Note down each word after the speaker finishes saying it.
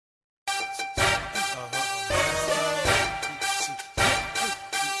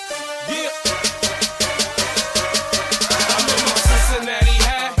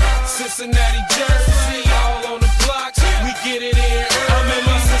Cincinnati jersey, all on the block. We get it in. I'm in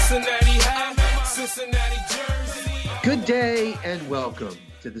my Cincinnati hat, Cincinnati jersey. Good day and welcome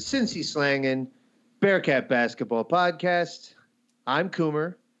to the Cincy Slangin' Bearcat Basketball Podcast. I'm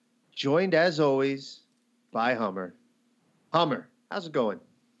Coomer, joined as always by Hummer. Hummer, how's it going?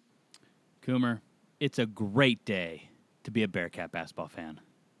 Coomer, it's a great day to be a Bearcat basketball fan.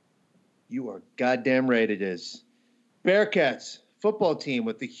 You are goddamn right it is. Bearcats football team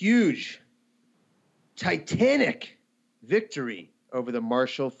with the huge, titanic victory over the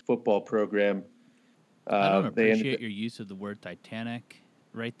Marshall football program. I don't appreciate your use of the word Titanic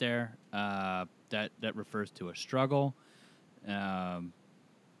right there. That refers to a struggle. So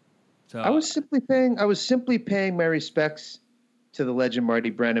I was simply paying my respects to the legend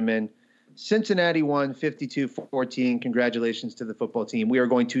Marty Brennaman. Cincinnati won 52-14. Congratulations to the football team. We are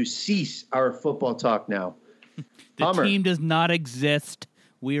going to cease our football talk now. The Hummer. team does not exist.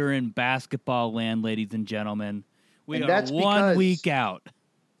 We are in basketball land, ladies and gentlemen. We are 1 week out.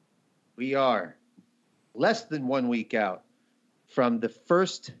 We are less than 1 week out from the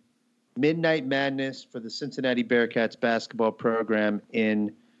first Midnight Madness for the Cincinnati Bearcats basketball program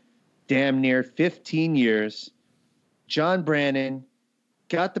in damn near 15 years. John Brannon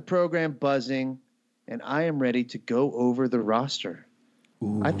got the program buzzing, and I am ready to go over the roster.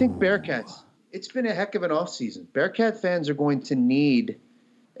 Ooh. I think Bearcats, it's been a heck of an offseason. Bearcat fans are going to need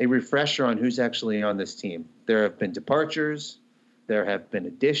a refresher on who's actually on this team. There have been departures, there have been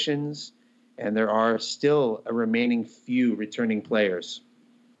additions, and there are still a remaining few returning players.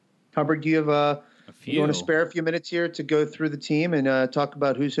 Hubbard, do you have you want to spare a few minutes here to go through the team and talk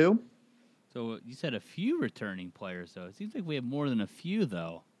about who's who? So you said a few returning players, though. It seems like we have more than a few,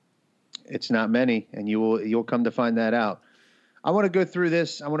 though. It's not many, and you'll come to find that out. I want to go through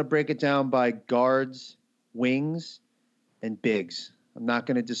this. I want to break it down by guards, wings, and bigs. I'm not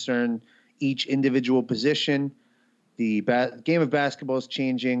going to discern each individual position. The game of basketball is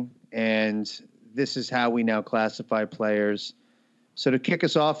changing, and this is how we now classify players. So to kick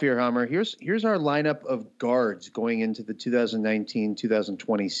us off here, Hummer, here's our lineup of guards going into the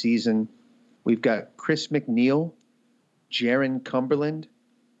 2019-2020 season. We've got Chris McNeil, Jaron Cumberland,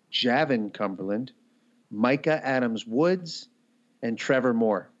 Javin Cumberland, Micah Adams-Woods, and Trevor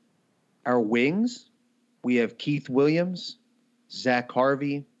Moore. Our wings, we have Keith Williams, Zach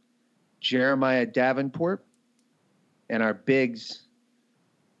Harvey, Jeremiah Davenport, and our bigs,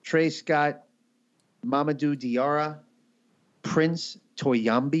 Trey Scott, Mamadou Diarra, Prince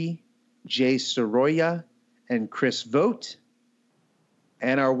Toyambi, Jay Soroya, and Chris Vogt.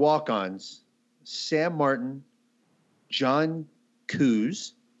 And our walk-ons, Sam Martin, John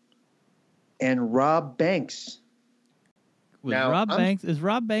Coos, and Rob Banks. Is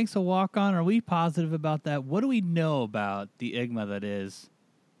Rob Banks a walk-on? Are we positive about that? What do we know about the Igma that is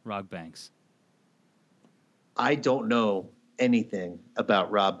Rob Banks? I don't know anything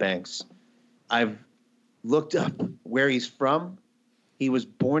about Rob Banks. I've looked up where he's from. He was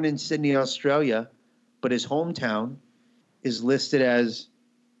born in Sydney, Australia, but his hometown is listed as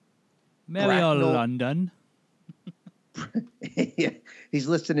Bracknell, London. Yeah, he's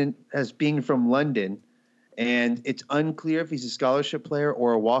listed as being from London. And it's unclear if he's a scholarship player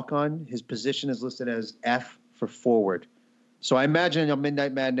or a walk-on. His position is listed as F for forward. So I imagine on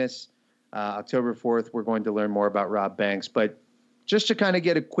Midnight Madness, October 4th, we're going to learn more about Rob Banks. But just to kind of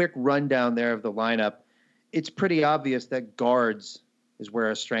get a quick rundown there of the lineup, it's pretty obvious that guards is where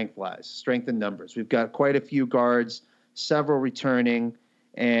our strength lies, strength in numbers. We've got quite a few guards, several returning,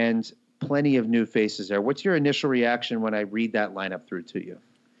 and plenty of new faces there. What's your initial reaction when I read that lineup through to you?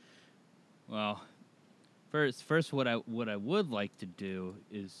 Well, First, what I would like to do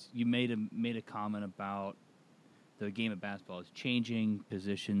is you made a comment about the game of basketball is changing.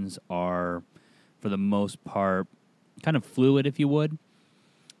 Positions are, for the most part, kind of fluid, if you would.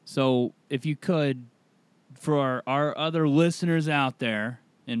 So, if you could, for our other listeners out there,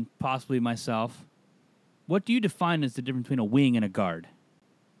 and possibly myself, what do you define as the difference between a wing and a guard?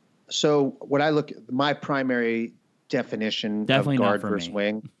 So, when I look at my primary definition of guard versus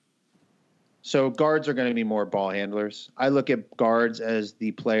wing. So guards are going to be more ball handlers. I look at guards as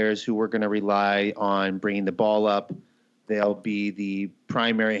the players who are going to rely on bringing the ball up. They'll be the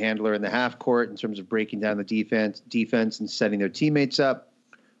primary handler in the half court in terms of breaking down the defense and setting their teammates up.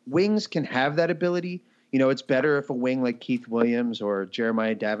 Wings can have that ability. You know, it's better if a wing like Keith Williams or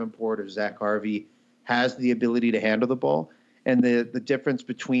Jeremiah Davenport or Zach Harvey has the ability to handle the ball. And the difference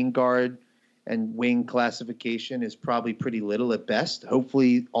between guard and wing classification is probably pretty little at best.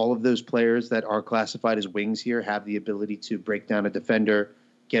 Hopefully all of those players that are classified as wings here have the ability to break down a defender,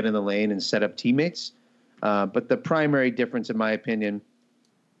 get in the lane, and set up teammates. But the primary difference, in my opinion,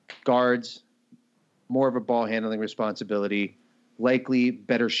 guards, more of a ball handling responsibility, likely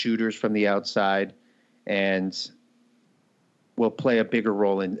better shooters from the outside, and will play a bigger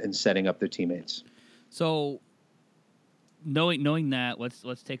role in setting up their teammates. So knowing that,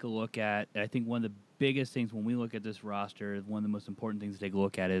 let's take a look at, I think one of the biggest things when we look at this roster, one of the most important things to take a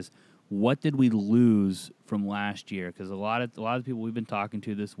look at is what did we lose from last year? Because a lot of the people we've been talking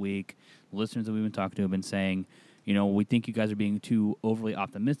to this week, listeners that we've been talking to have been saying, we think you guys are being too overly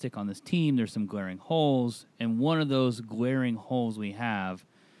optimistic on this team. There's some glaring holes, and one of those glaring holes we have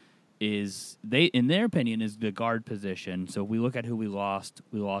is, in their opinion, is the guard position. So if we look at who we lost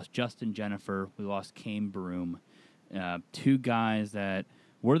Justin Jennifer, we lost Kane Broom, two guys that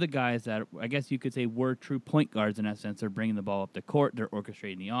were the guys that I guess you could say were true point guards in that sense. They're bringing the ball up the court. They're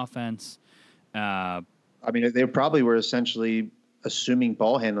orchestrating the offense. They probably were essentially assuming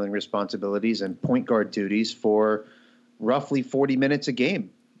ball handling responsibilities and point guard duties for roughly 40 minutes a game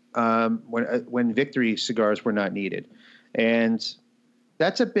when victory cigars were not needed. And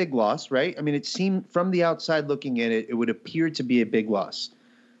that's a big loss, right? I mean, it seemed from the outside looking at it, it would appear to be a big loss.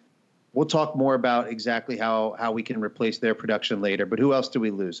 We'll talk more about exactly how we can replace their production later. But who else do we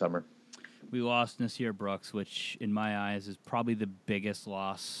lose, Hummer? We lost Nasir Brooks, which in my eyes is probably the biggest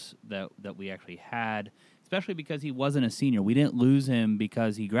loss that we actually had, especially because he wasn't a senior. We didn't lose him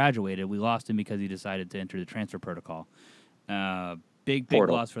because he graduated. We lost him because he decided to enter the transfer protocol. Big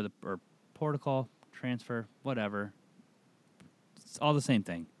loss for the protocol, transfer, whatever. It's all the same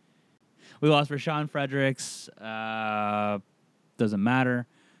thing. We lost Rashawn Fredericks. Doesn't matter.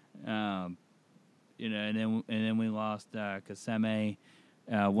 And then we lost Kaseme.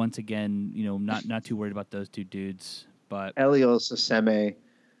 Once again, not too worried about those two dudes. But Elios Kaseme,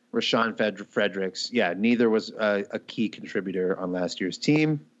 Rashawn Fredericks. Yeah, neither was a key contributor on last year's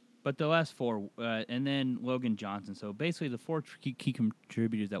team. But the last four, and then Logan Johnson. So basically the four key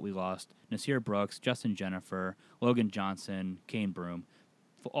contributors that we lost, Nasir Brooks, Justin Jennifer, Logan Johnson, Kane Broom.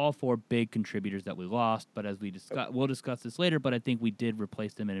 All four big contributors that we lost, but as we'll discuss this later, but I think we did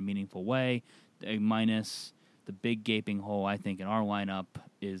replace them in a meaningful way, minus the big gaping hole, I think, in our lineup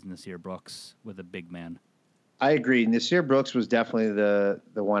is Nasir Brooks with a big man. I agree. Nasir Brooks was definitely the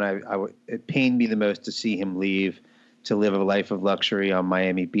one it pained me the most to see him leave to live a life of luxury on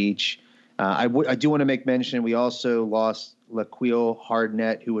Miami Beach. I do want to make mention, we also lost Laquil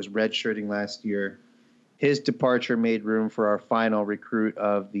Hardnett, who was redshirting last year. His departure made room for our final recruit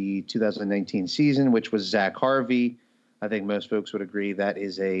of the 2019 season, which was Zach Harvey. I think most folks would agree that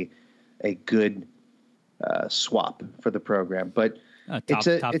is a good swap for the program. But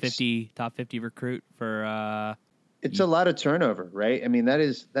top 50 recruit for. It's a lot of turnover, right? I mean,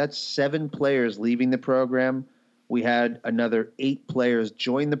 that's 7 players leaving the program. We had another 8 players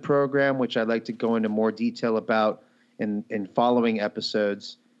join the program, which I'd like to go into more detail about in following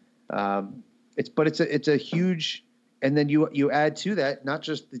episodes. It's a huge, and then you add to that not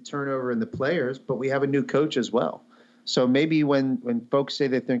just the turnover in the players, but we have a new coach as well. So maybe when folks say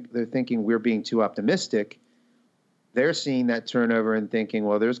they're thinking we're being too optimistic, they're seeing that turnover and thinking,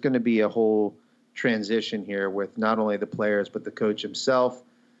 well, there's going to be a whole transition here with not only the players but the coach himself,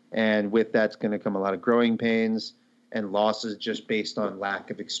 and with that's going to come a lot of growing pains and losses just based on lack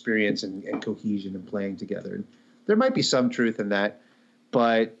of experience and cohesion and playing together. And there might be some truth in that,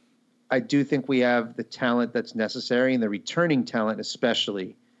 but I do think we have the talent that's necessary, and the returning talent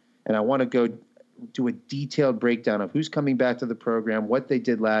especially. And I want to go do a detailed breakdown of who's coming back to the program, what they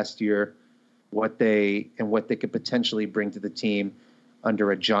did last year, what they could potentially bring to the team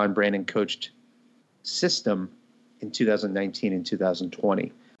under a John Brandon coached system in 2019 and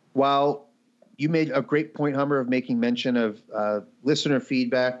 2020. While you made a great point, Hummer, of making mention of listener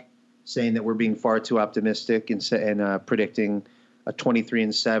feedback, saying that we're being far too optimistic and predicting a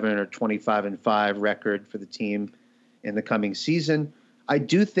 23-7 or 25-5 record for the team in the coming season. I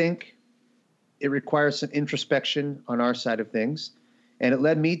do think it requires some introspection on our side of things, and it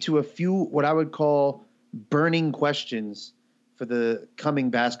led me to a few what I would call burning questions for the coming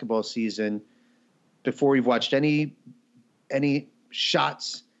basketball season before we've watched any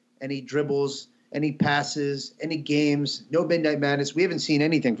shots, any dribbles, any passes, any games, no Midnight Madness. We haven't seen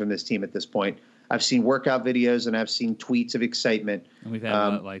anything from this team at this point. I've seen workout videos and I've seen tweets of excitement. And we've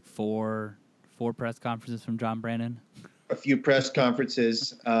had four press conferences from John Brandon. A few press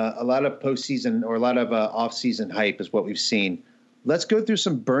conferences, a lot of postseason or a lot of off-season hype is what we've seen. Let's go through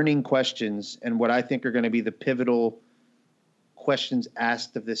some burning questions and what I think are going to be the pivotal questions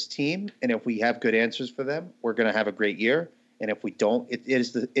asked of this team. And if we have good answers for them, we're going to have a great year. And if we don't, it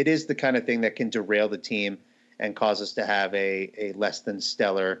is the kind of thing that can derail the team and cause us to have a less than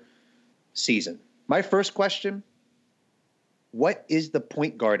stellar season. My first question What is the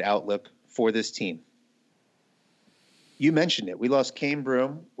point guard outlook for this team? You mentioned it. We lost Kane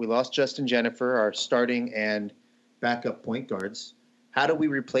Broom. We lost Justin Jennifer, our starting and backup point guards. How do we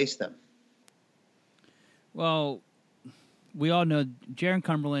replace them? Well, we all know Jaron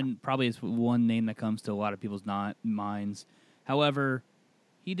Cumberland probably is one name that comes to a lot of people's minds. However,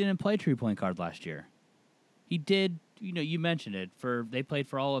 he didn't play true point guard last year. He did, you mentioned it. They played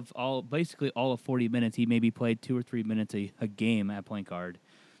for basically all of 40 minutes. He maybe played 2 or 3 minutes a game at point guard.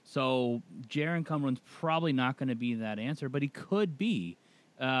 So Jaron Cumberland's probably not going to be that answer, but he could be.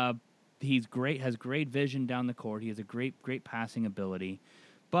 He's great, has great vision down the court. He has a great passing ability.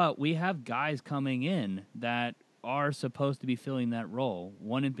 But we have guys coming in that are supposed to be filling that role.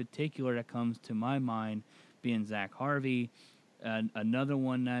 One in particular that comes to my mind being Zach Harvey. Another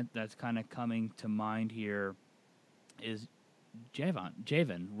one that's kind of coming to mind here is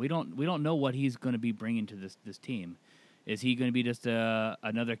Javen. We don't know what he's going to be bringing to this team. Is he going to be just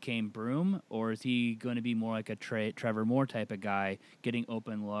another Kane Broom, or is he going to be more like a Trevor Moore type of guy, getting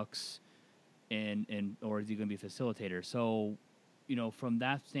open looks, or is he going to be a facilitator? So, from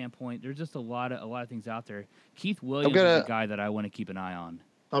that standpoint, there's just a lot of things out there. Keith Williams is a guy that I want to keep an eye on.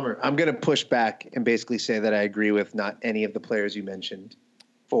 Hummer, I'm going to push back and basically say that I agree with not any of the players you mentioned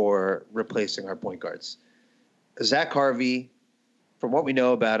for replacing our point guards. Zach Harvey, from what we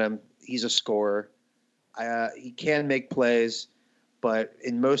know about him, he's a scorer. He can make plays, but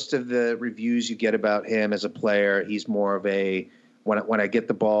in most of the reviews you get about him as a player, he's more of a when I get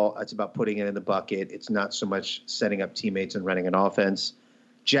the ball, it's about putting it in the bucket. It's not so much setting up teammates and running an offense.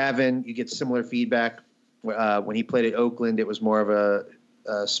 Javin, you get similar feedback. When he played at Oakland, it was more of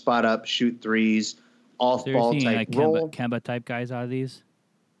a spot up, shoot threes, off ball type role. Kemba type guys out of these.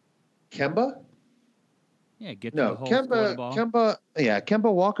 Kemba? Yeah, get to the hole, score the ball.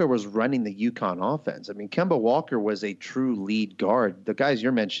 Kemba Walker was running the UConn offense. I mean, Kemba Walker was a true lead guard. The guys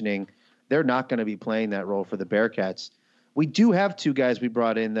you're mentioning, they're not going to be playing that role for the Bearcats. We do have 2 guys we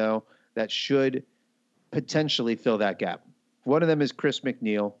brought in, though, that should potentially fill that gap. One of them is Chris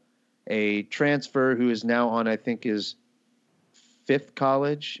McNeil, a transfer who is now on, I think, his 5th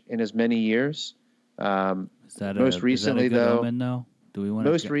college in as many years. Recently,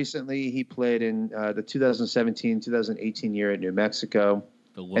 he played in the 2017-2018 year at New Mexico.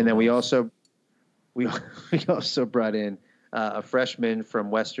 And then we also brought in a freshman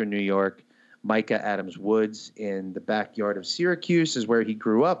from Western New York, Micah Adams-Woods, in the backyard of Syracuse is where he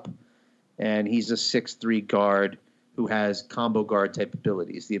grew up. And he's a 6'3" guard who has combo guard type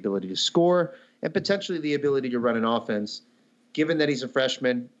abilities, the ability to score and potentially the ability to run an offense. Given that he's a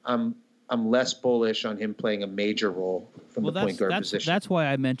freshman, I'm less bullish on him playing a major role from the point guard position. That's why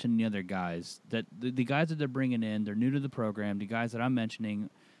I mentioned the other guys. That the guys that they're bringing in, they're new to the program. The guys that I'm mentioning,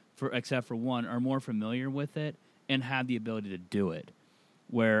 except for one, are more familiar with it and have the ability to do it.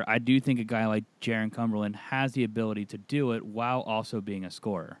 Where I do think a guy like Jaron Cumberland has the ability to do it while also being a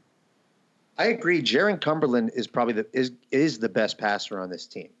scorer. I agree. Jaron Cumberland is probably is the best passer on this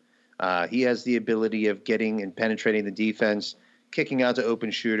team. He has the ability of getting and penetrating the defense, kicking out to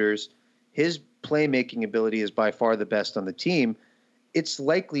open shooters. His playmaking ability is by far the best on the team. It's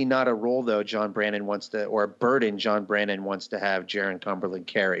likely not a role, though, or a burden John Brandon wants to have Jaron Cumberland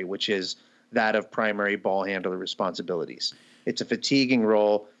carry, which is that of primary ball handler responsibilities. It's a fatiguing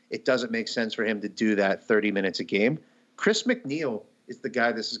role. It doesn't make sense for him to do that 30 minutes a game. Chris McNeil is the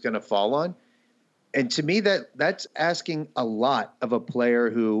guy this is going to fall on. And to me, that's asking a lot of a player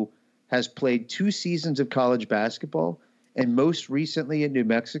who has played 2 seasons of college basketball and most recently in New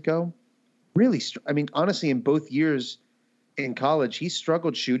Mexico. Really, honestly, in both years in college, he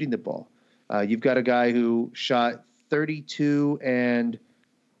struggled shooting the ball. You've got a guy who shot 32 and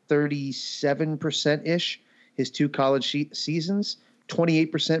 37%-ish his 2 college seasons,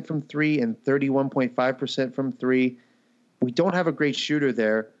 28% from 3 and 31.5% from 3. We don't have a great shooter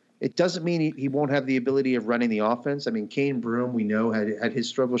there. It doesn't mean he won't have the ability of running the offense. I mean, Kane Broom, we know, had his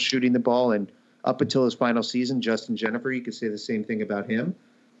struggles shooting the ball, and up until his final season, Justin Jennifer, you could say the same thing about him.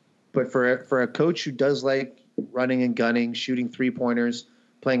 But for a coach who does like running and gunning, shooting 3-pointers,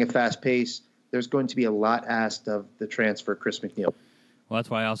 playing a fast pace, there's going to be a lot asked of the transfer, Chris McNeil. Well, that's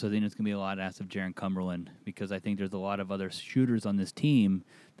why I also think it's going to be a lot asked of Jaron Cumberland, because I think there's a lot of other shooters on this team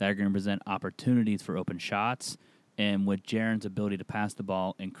that are going to present opportunities for open shots. And with Jaron's ability to pass the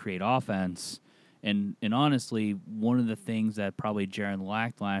ball and create offense, and honestly, one of the things that probably Jaron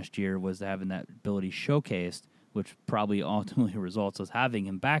lacked last year was having that ability showcased, which probably ultimately results as having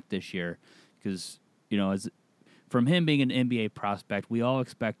him back this year. Because, as from him being an NBA prospect, we all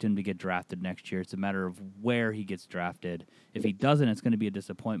expect him to get drafted next year. It's a matter of where he gets drafted. If he doesn't, it's going to be a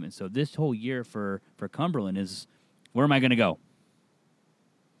disappointment. So this whole year for Cumberland is Where am I going to go?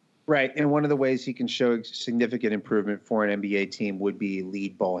 Right, and one of the ways he can show significant improvement for an NBA team would be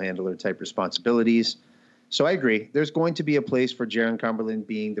lead ball handler type responsibilities. So I agree. There's going to be a place for Jaron Cumberland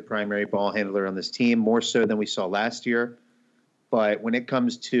being the primary ball handler on this team, more so than we saw last year. But when it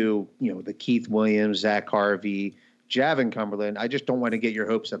comes to, the Keith Williams, Zach Harvey, Javin Cumberland, I just don't want to get your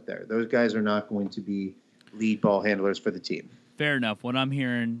hopes up there. Those guys are not going to be lead ball handlers for the team. Fair enough. What I'm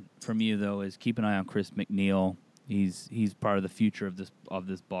hearing from you, though, is keep an eye on Chris McNeil. He's part of the future of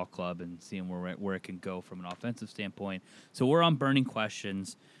this ball club and seeing where it can go from an offensive standpoint. So we're on burning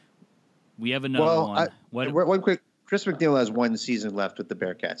questions. We have another one. One quick. Chris McNeil has one season left with the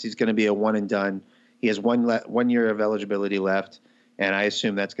Bearcats. He's going to be a one and done. He has 1 year of eligibility left, and I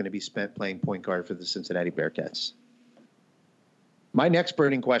assume that's going to be spent playing point guard for the Cincinnati Bearcats. My next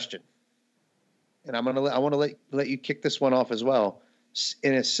burning question, and I want to let you kick this one off as well.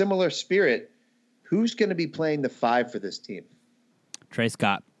 In a similar spirit, who's going to be playing the 5 for this team? Trey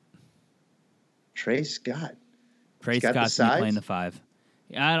Scott. Trey Scott's going to be playing the 5.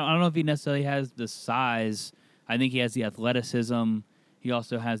 I don't know if he necessarily has the size. I think he has the athleticism. He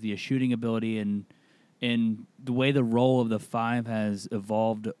also has the shooting ability, and the way the role of the 5 has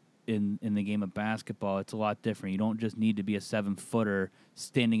evolved in the game of basketball, it's a lot different. You don't just need to be a 7-footer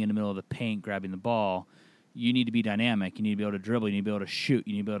standing in the middle of the paint grabbing the ball. You need to be dynamic. You need to be able to dribble. You need to be able to shoot.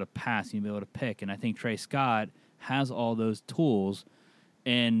 You need to be able to pass. You need to be able to pick. And I think Trey Scott has all those tools.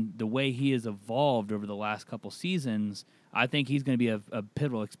 And the way he has evolved over the last couple seasons, I think he's going to be a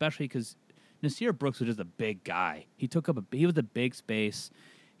pivotal, especially because Nasir Brooks was just a big guy. He was a big space.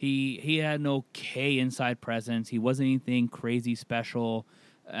 He had no inside presence. He wasn't anything crazy special.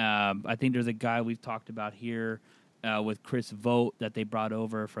 I think there's a guy we've talked about here with Chris Vogt that they brought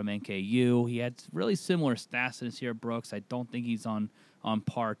over from NKU. He had really similar stats to Nasir Brooks. I don't think he's on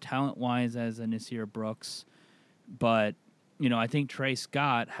par talent-wise as a Nasir Brooks. But, I think Trey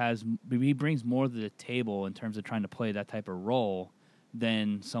Scott he brings more to the table in terms of trying to play that type of role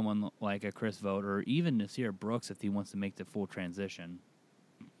than someone like a Chris Vogt or even Nasir Brooks if he wants to make the full transition.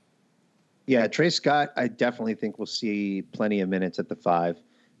 Yeah, Trey Scott, I definitely think we'll see plenty of minutes at the 5,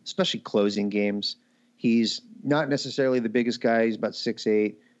 especially closing games. He's not necessarily the biggest guy. He's about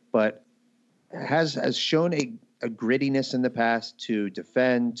 6'8", but has shown a grittiness in the past to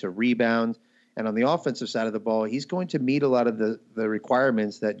defend, to rebound. And on the offensive side of the ball, he's going to meet a lot of the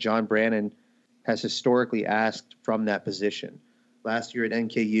requirements that John Brannon has historically asked from that position. Last year at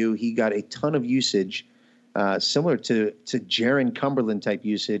NKU, he got a ton of usage, similar to Jaron Cumberland type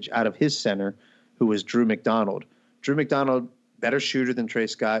usage out of his center, who was Drew McDonald. Drew McDonald, better shooter than Trey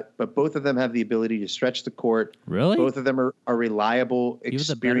Scott, but both of them have the ability to stretch the court. Really? Both of them are reliable,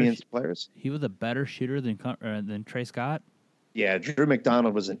 experienced players. He was a better shooter than Trey Scott? Yeah, Drew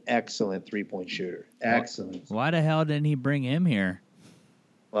McDonald was an excellent three-point shooter. Excellent. Why the hell didn't he bring him here?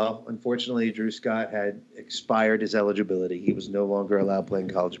 Well, unfortunately, Drew Scott had expired his eligibility. He was no longer allowed playing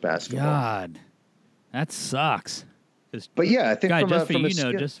college basketball. God, that sucks. But yeah, I think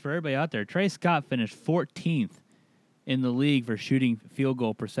just for everybody out there, Trey Scott finished 14th in the league for shooting field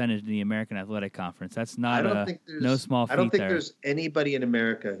goal percentage in the American Athletic Conference. That's not no small feat. I don't think there's anybody in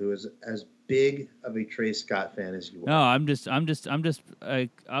America who is as big of a Trey Scott fan as you are. No, I'm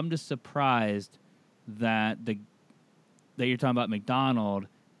just surprised that you're talking about McDonald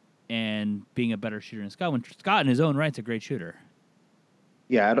and being a better shooter than Scott. When Scott, in his own right, is a great shooter.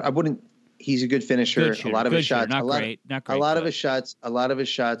 Yeah, I wouldn't. He's a good finisher. Good shooter. A lot of his shots, not great. A lot of his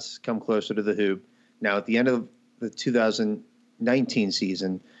shots come closer to the hoop. Now, at the end of the 2019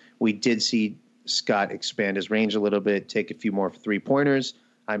 season, we did see Scott expand his range a little bit, take a few more three-pointers.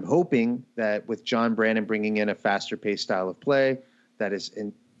 I'm hoping that with John Brannon bringing in a faster-paced style of play that is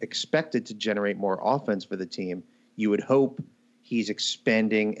expected to generate more offense for the team, you would hope he's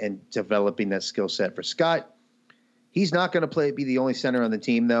expanding and developing that skill set for Scott. He's not going to be the only center on the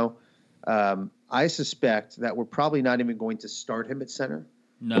team, though. I suspect that we're probably not even going to start him at center.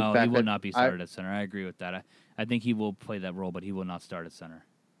 No, he will not be started at center. I agree with that. I think he will play that role, but he will not start at center.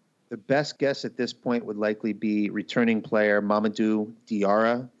 The best guess at this point would likely be returning player Mamadou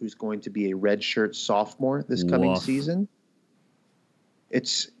Diarra, who's going to be a redshirt sophomore this coming season.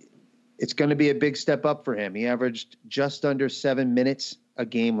 It's going to be a big step up for him. He averaged just under 7 minutes a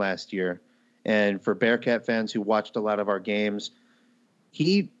game last year. And for Bearcat fans who watched a lot of our games,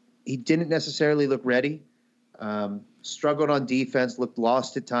 he didn't necessarily look ready. Struggled on defense, looked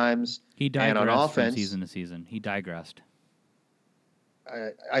lost at times. He digressed on offense, from season to season. He digressed.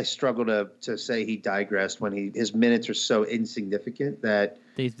 I struggle to say he digressed when his minutes are so insignificant that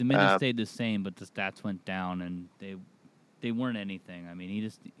the minutes stayed the same, but the stats went down, and they weren't anything. I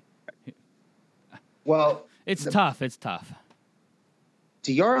mean, Well, It's tough. It's tough.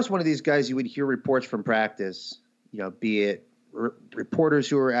 Diarra is one of these guys you would hear reports from practice, be it reporters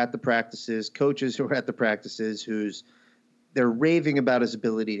who are at the practices, coaches who are at the practices, they're raving about his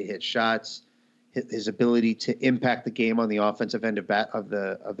ability to hit shots, his ability to impact the game on the offensive end of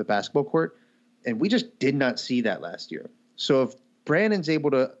the basketball court. And we just did not see that last year. So if Brandon's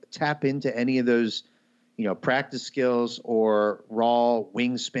able to tap into any of those, practice skills or raw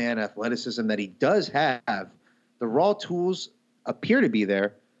wingspan athleticism that he does have, the raw tools appear to be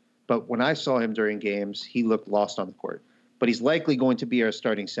there. But when I saw him during games, he looked lost on the court. But he's likely going to be our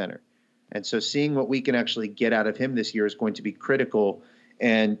starting center. And so seeing what we can actually get out of him this year is going to be critical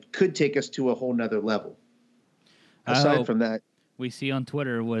and could take us to a whole nother level. Aside from that, we see on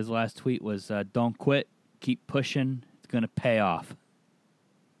Twitter last tweet was don't quit, keep pushing. It's going to pay off.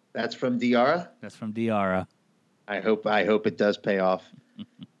 That's from Diarra? That's from Diarra. I hope it does pay off.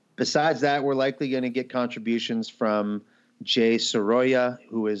 Besides that, we're likely going to get contributions from Jay Soroya,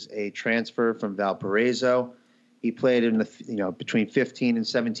 who is a transfer from Valparaiso. He played in between 15 and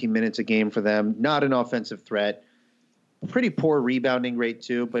 17 minutes a game for them. Not an offensive threat. Pretty poor rebounding rate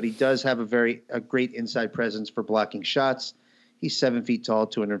too, but he does have a great inside presence for blocking shots. He's 7 feet tall,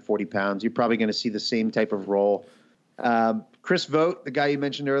 240 pounds. You're probably going to see the same type of role. Chris Vogt, the guy you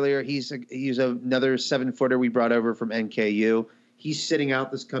mentioned earlier, he's another 7-footer we brought over from NKU. He's sitting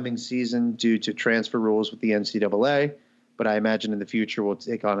out this coming season due to transfer rules with the NCAA, but I imagine in the future will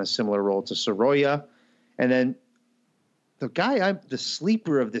take on a similar role to Soroya. And then the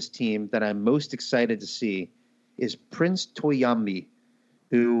sleeper of this team that I'm most excited to see is Prince Toyambi,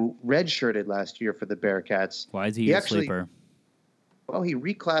 who redshirted last year for the Bearcats. Why is he a sleeper? Well, he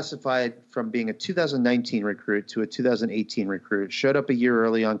reclassified from being a 2019 recruit to a 2018 recruit, showed up a year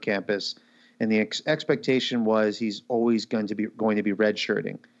early on campus, and the expectation was he's always going to be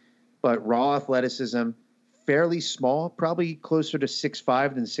redshirting. But raw athleticism, fairly small, probably closer to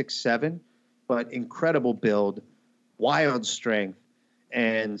 6'5" than 6'7", but incredible build, wild strength,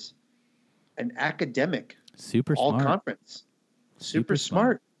 and an academic. Super all smart. Conference. Super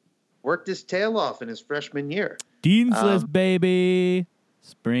smart. Worked his tail off in his freshman year. Dean's List, baby.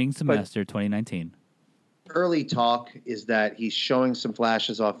 Spring semester 2019. Early talk is that he's showing some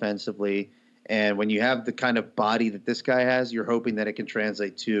flashes offensively. And when you have the kind of body that this guy has, you're hoping that it can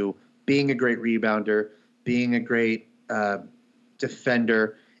translate to being a great rebounder, being a great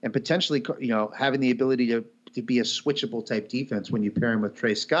defender, and potentially, having the ability to be a switchable type defense when you pair him with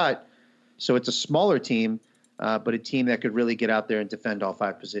Trey Scott. So it's a smaller team, but a team that could really get out there and defend all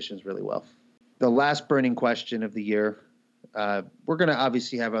 5 positions really well. The last burning question of the year, we're going to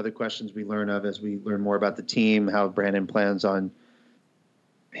obviously have other questions we learn of as we learn more about the team, how Brandon plans on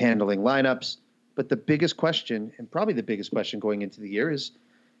handling lineups. But the biggest question, and probably the biggest question going into the year, is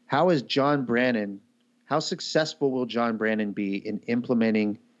how successful will John Brandon be in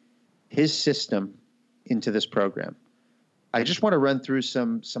implementing his system into this program? I just want to run through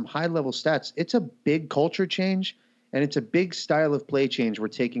some high-level stats. It's a big culture change, and it's a big style of play change we're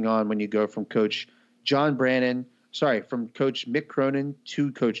taking on when you go from Coach Mick Cronin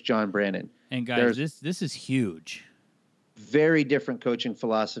to Coach John Brandon. And guys, this is huge. Very different coaching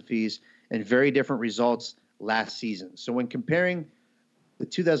philosophies and very different results last season. So when comparing the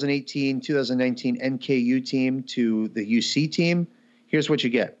 2018-2019 NKU team to the UC team, here's what you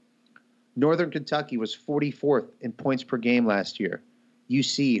get. Northern Kentucky was 44th in points per game last year.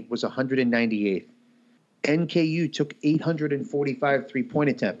 UC was 198th. NKU took 845 three-point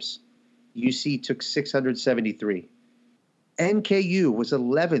attempts. UC took 673. NKU was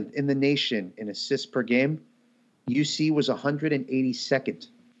 11th in the nation in assists per game. UC was 182nd.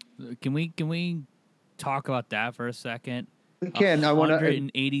 Can we talk about that for a second? We can.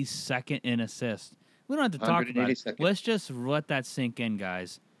 182nd in assists. We don't have to talk about it. Let's just let that sink in,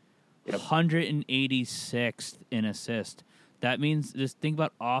 guys. Yep. 186th in assist. That means just think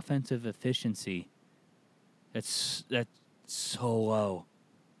about offensive efficiency. That's so low.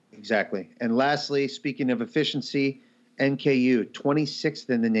 Exactly. And lastly, speaking of efficiency, NKU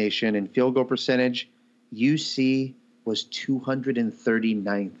 26th in the nation in field goal percentage. UC was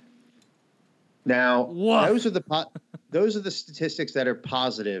 239th. Now, those are the statistics that are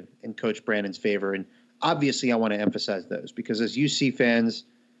positive in Coach Brandon's favor, and obviously I want to emphasize those because as UC fans,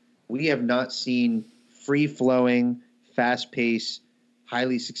 we have not seen free-flowing, fast-paced,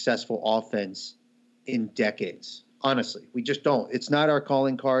 highly successful offense in decades. Honestly, we just don't. It's not our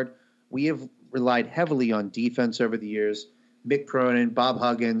calling card. We have relied heavily on defense over the years. Mick Cronin, Bob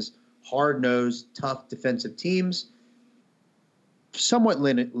Huggins, hard-nosed, tough defensive teams, somewhat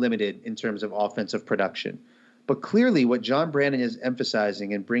limited in terms of offensive production. But clearly, what John Brandon is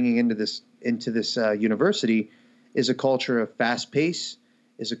emphasizing and bringing into this university is a culture of fast pace,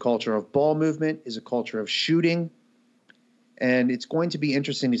 is a culture of ball movement, is a culture of shooting. And it's going to be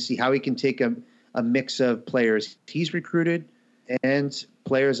interesting to see how he can take a mix of players he's recruited and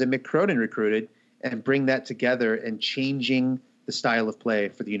players that Mick Cronin recruited and bring that together and changing the style of play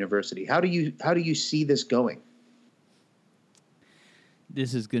for the university. How do you see this going?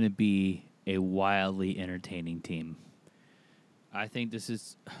 This is going to be a wildly entertaining team. I think this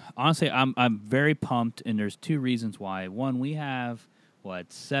is honestly, I'm very pumped, and there's two reasons why. One, we have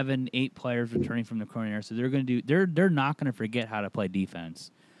 7, 8 players returning from the Cronin era, so they're not going to forget how to play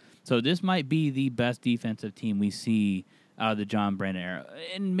defense. So this might be the best defensive team we see out of the John Brandon era,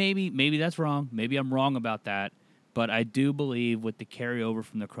 and maybe that's wrong. Maybe I'm wrong about that, but I do believe with the carryover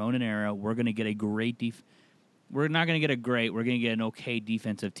from the Cronin era, we're going to get a great We're not going to get a great. We're going to get an okay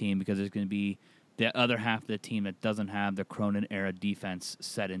defensive team because there's going to be the other half of the team that doesn't have the Cronin era defense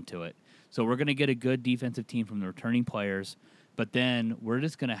set into it. So we're going to get a good defensive team from the returning players, but then we're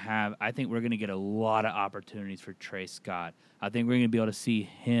just going to have, I think we're going to get a lot of opportunities for Trey Scott. I think we're going to be able to see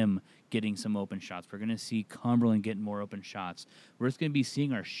him getting some open shots. We're going to see Cumberland getting more open shots. We're just going to be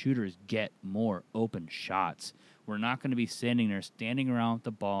seeing our shooters get more open shots. We're not going to be standing around with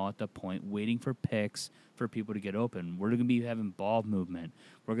the ball at the point, waiting for picks for people to get open. We're going to be having ball movement.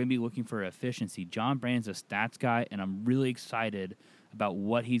 We're going to be looking for efficiency. John Brandon's a stats guy, and I'm really excited about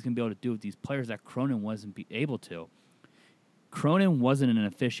what he's going to be able to do with these players that Cronin wasn't able to. Cronin wasn't an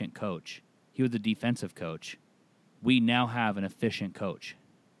efficient coach. He was a defensive coach. We now have an efficient coach.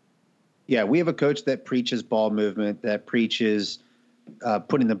 Yeah, we have a coach that preaches ball movement, that preaches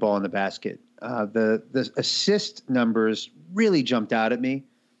putting the ball in the basket. The assist numbers really jumped out at me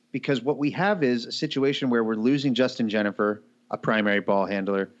because what we have is a situation where we're losing Justin Jennifer, a primary ball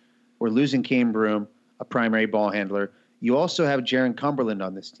handler. We're losing Kane Broom, a primary ball handler. You also have Jaron Cumberland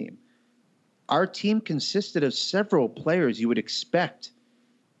on this team. Our team consisted of several players you would expect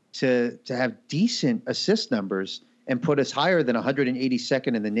to have decent assist numbers and put us higher than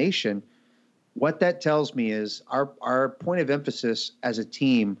 182nd in the nation. What that tells me is our point of emphasis as a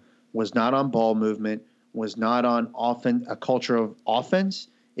team was not on ball movement, was not on a culture of offense.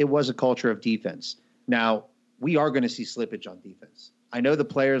 It was a culture of defense. Now, we are going to see slippage on defense. I know the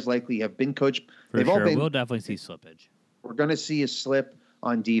players likely have been coached. We'll definitely see slippage. We're going to see a slip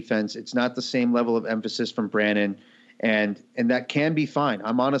on defense. It's not the same level of emphasis from Brandon, and that can be fine.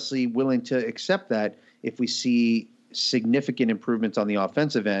 I'm honestly willing to accept that if we see significant improvements on the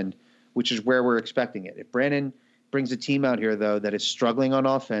offensive end, which is where we're expecting it. If Brandon brings a team out here, though, that is struggling on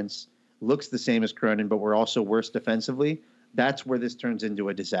offense, looks the same as Cronin, but we're also worse defensively, that's where this turns into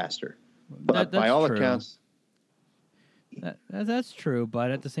a disaster. But by all accounts... That's true,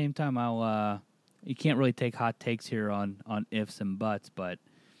 but at the same time, you can't really take hot takes here on ifs and buts, but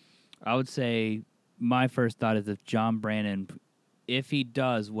I would say my first thought is if John Brandon, if he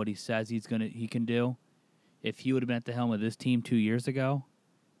does what he says he can do, if he would have been at the helm of this team 2 years ago,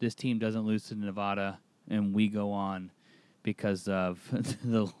 this team doesn't lose to Nevada, and we go on because of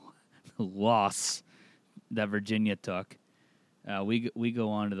the loss that Virginia took. We go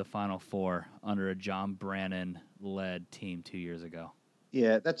on to the Final Four under a John Brandon-led team 2 years ago.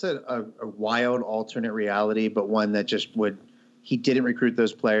 Yeah, that's a wild alternate reality, but one that just would – he didn't recruit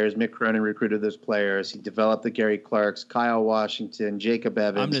those players. Mick Cronin recruited those players. He developed the Gary Clarks, Kyle Washington, Jacob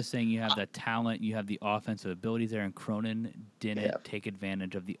Evans. I'm just saying you have the talent, you have the offensive abilities there, and Cronin didn't take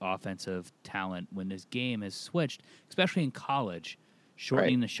advantage of the offensive talent when this game has switched, especially in college,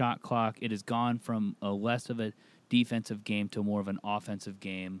 shortening the shot clock. It has gone from a less of a defensive game to more of an offensive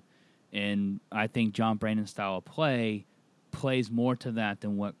game, and I think John Brandon's style of play plays more to that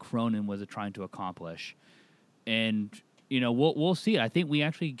than what Cronin was trying to accomplish. And we'll see. I think we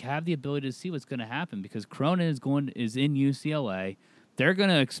actually have the ability to see what's going to happen because Cronin is in UCLA. They're going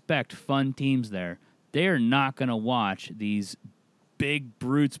to expect fun teams there. They are not going to watch these big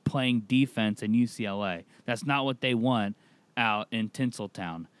brutes playing defense in UCLA. That's not what they want out in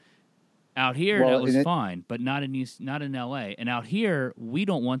Tinseltown. Out here, that was fine, but not in L.A. And out here, we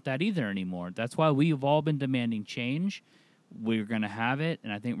don't want that either anymore. That's why we've all been demanding change. We're going to have it,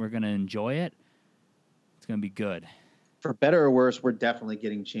 and I think we're going to enjoy it. It's going to be good. For better or worse, we're definitely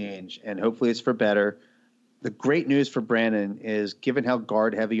getting change, and hopefully it's for better. The great news for Brandon is, given how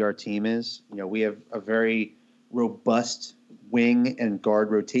guard-heavy our team is, we have a very robust wing and guard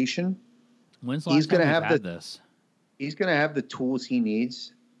rotation. When's the last time we've had this? He's going to have the tools he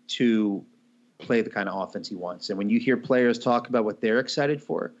needs to play the kind of offense he wants. And when you hear players talk about what they're excited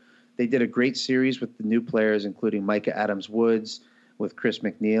for, they did a great series with the new players, including Micah Adams-Woods, with Chris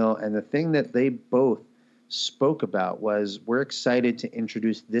McNeil. And the thing that they both spoke about was we're excited to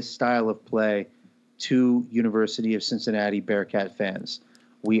introduce this style of play to University of Cincinnati Bearcat fans.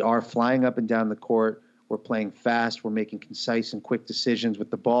 We are flying up and down the court. We're playing fast. We're making concise and quick decisions with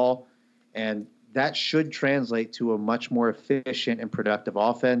the ball. And that should translate to a much more efficient and productive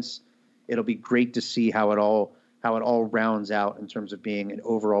offense. It'll be great to see how it all rounds out in terms of being an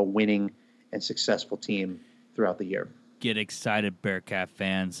overall winning and successful team throughout the year. Get excited, Bearcat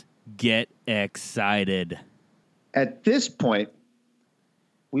fans. Get excited. At this point,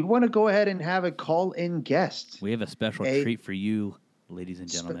 we want to go ahead and have a call-in guest. We have a special treat for you, ladies and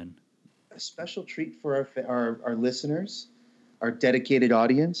gentlemen. A special treat for our listeners, our dedicated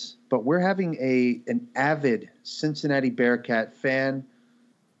audience. But we're having an avid Cincinnati Bearcat fan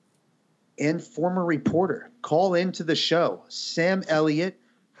and former reporter call into the show. Sam Elliott,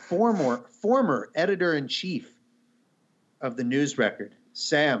 former editor-in-chief of the News Record.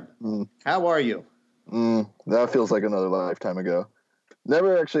 Sam, how are you? That feels like another lifetime ago.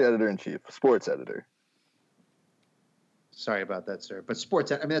 Never actually editor-in-chief, sports editor. Sorry about that, sir. But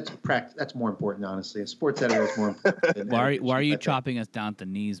sports, I mean, that's more important, honestly. A sports editor is more important. Than why are you chopping us down at the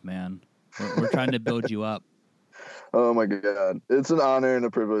knees, man? We're trying to build you up. Oh, my God. It's an honor and a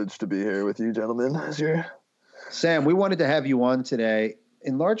privilege to be here with you, gentlemen. Sam, we wanted to have you on today,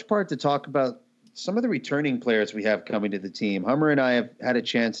 in large part to talk about some of the returning players we have coming to the team. Hummer and I have had a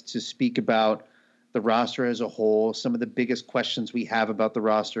chance to speak about the roster as a whole, some of the biggest questions we have about the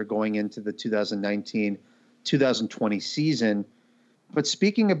roster going into the 2019-2020 season. But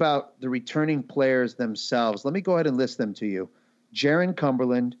speaking about the returning players themselves, let me go ahead and list them to you. Jaron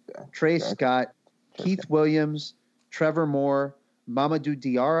Cumberland, Trey Scott, Keith Williams, Trevor Moore, Mamadou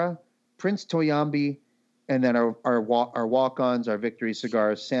Diarra, Prince Toyambi, and then our walk-ons, our victory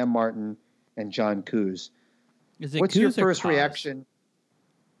cigars, Sam Martin and John Kuz. What's your first reaction?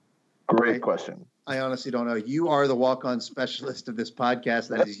 Great question. I honestly don't know. You are the walk-on specialist of this podcast.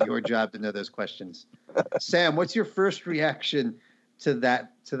 That is your job to know those questions. Sam, what's your first reaction to that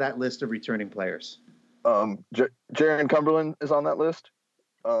list of returning players? Jaron Cumberland is on that list.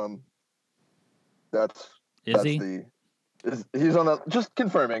 He's on that. Just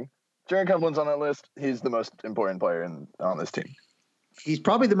confirming. Jaron Cumberland's on that list. He's the most important player on this team. He's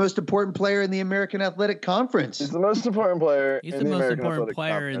probably the most important player in the American Athletic Conference. He's the most important player. He's the most important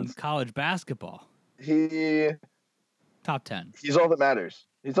player in college basketball. Top 10. He's all that matters.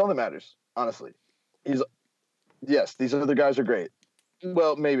 Honestly. Yes, these other guys are great.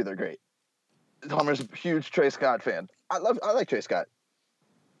 Well, maybe they're great. Hummer's a huge Trey Scott fan. I like Trey Scott.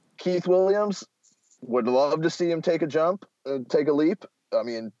 Keith Williams, would love to see him take a jump, take a leap. I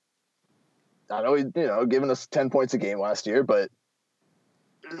mean, I know giving us 10 points a game last year, but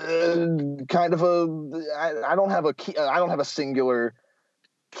I don't have a singular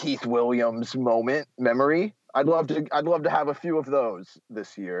Keith Williams memory. I'd love to have a few of those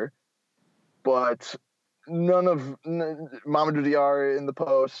this year, but none of Mamadou Diarra in the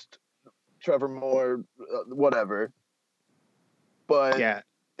post, Trevor Moore, whatever. But yeah,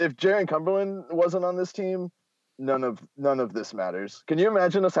 if Jaron Cumberland wasn't on this team, none of this matters. Can you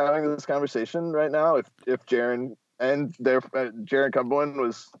imagine us having this conversation right now if Jaron and Jaron Cumberland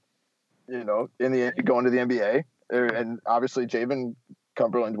was, going to the NBA, and obviously Javen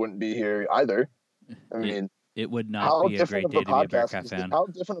Cumberland wouldn't be here either. I mean, it would not be a great day to be a Bearcat fan. How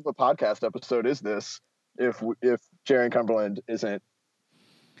different of a podcast episode is this if Jaron Cumberland isn't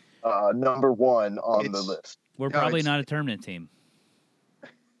number one on the list? We're probably not a tournament team.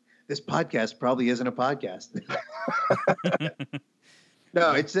 This podcast probably isn't a podcast.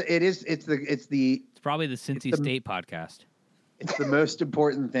 No, it's probably the Cincy State podcast. It's the most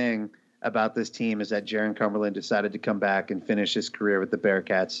important thing about this team is that Jaron Cumberland decided to come back and finish his career with the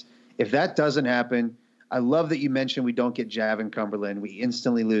Bearcats. If that doesn't happen, I love that you mentioned we don't get Javen Cumberland. We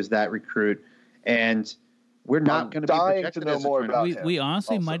instantly lose that recruit, and we're not going to be projected to know more about him. We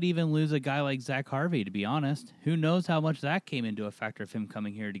honestly might even lose a guy like Zach Harvey, to be honest. Who knows how much that came into a factor of him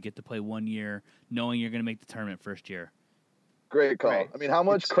coming here to get to play 1 year, knowing you're going to make the tournament first year. Great call. Right. I mean, how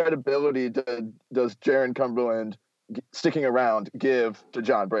much credibility does Jaron Cumberland sticking around give to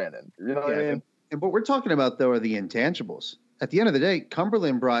John Brandon? You know what I mean? And what we're talking about, though, are the intangibles. At the end of the day,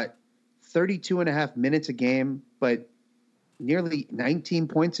 Cumberland brought 32.5 minutes a game, but nearly 19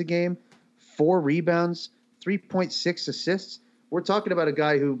 points a game, 4 rebounds, 3.6 assists. We're talking about a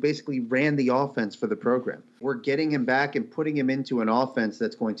guy who basically ran the offense for the program. We're getting him back and putting him into an offense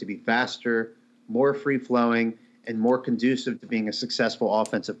that's going to be faster, more free-flowing, and more conducive to being a successful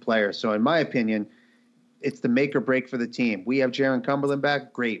offensive player. So in my opinion, it's the make or break for the team. We have Jaron Cumberland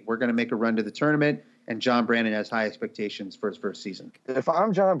back. Great. We're going to make a run to the tournament, and John Brandon has high expectations for his first season. If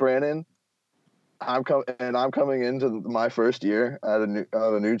I'm John Brandon, I'm coming into my first year at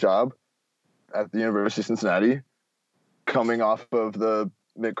a new job at the University of Cincinnati, coming off of the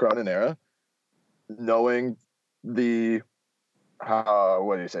Mick Cronin era, knowing the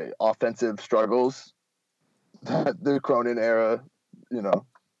offensive struggles that the Cronin era,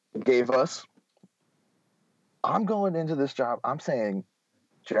 gave us. I'm going into this job. I'm saying,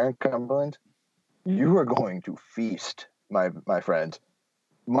 Jaron Cumberland, you are going to feast, my friend.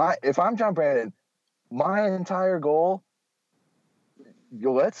 If I'm John Brandon, my entire goal,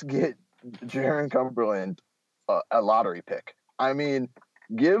 let's get Jaron Cumberland a lottery pick. I mean,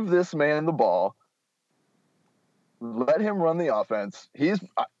 give this man the ball. Let him run the offense.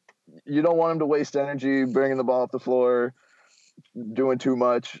 You don't want him to waste energy bringing the ball up the floor, doing too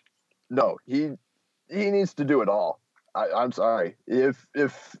much. No, he needs to do it all. I'm sorry. If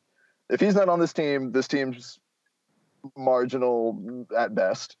he's not on this team's marginal at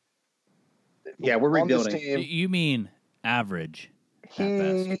best. Yeah, we're rebuilding. You mean average?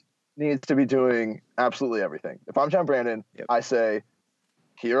 He needs to be doing absolutely everything. If I'm John Brandon, yep. I say,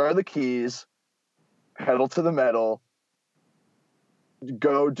 here are the keys. Pedal to the metal.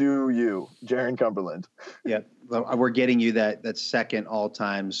 Go do you, Jaron Cumberland. Yeah, we're getting you that second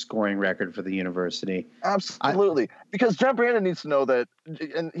all-time scoring record for the university. Absolutely, because John Brandon needs to know that,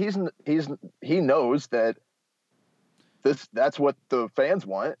 and he knows that that's what the fans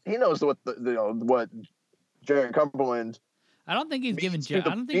want. He knows what what Jaron Cumberland. I don't think he's giving. I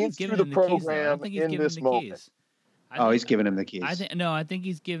don't think he's giving the him the keys. program I don't think he's in giving this the moment. keys. He's giving him the keys. I think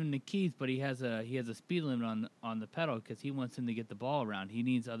he's giving the keys, but he has a speed limit on the pedal because he wants him to get the ball around. He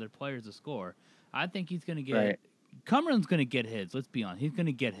needs other players to score. I think he's going to get. Right. Cumberland's going to get his. Let's be honest. He's going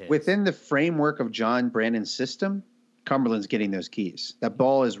to get his. Within the framework of John Brandon's system, Cumberland's getting those keys. That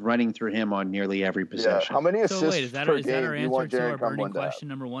ball is running through him on nearly every possession. Yeah. How many assists so wait, is that per our game answer you want to Jaron our burning Cumberland to have? question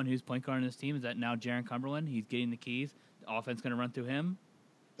number one? Who's point guard on this team? Is that now Jaron Cumberland? He's getting the keys. The offense going to run through him.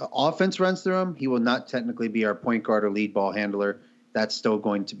 The offense runs through him. He will not technically be our point guard or lead ball handler. That's still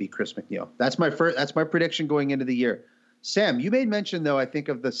going to be Chris McNeil. That's my prediction going into the year. Sam, you made mention though, I think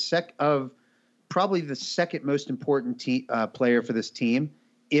of probably the second most important player for this team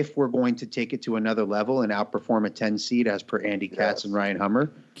if we're going to take it to another level and outperform a 10 seed as per Andy Katz and Ryan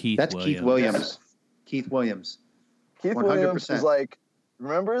Hummer. That's Keith Williams. Keith Williams. Keith 100%. Williams is like,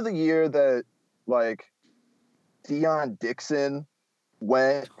 remember the year that Deion Dixon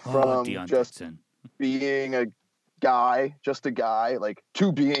went from Dixon. being a guy,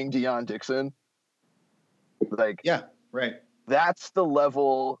 to being Deion Dixon? Yeah, right. That's the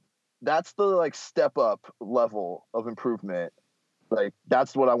level. That's the step up level of improvement.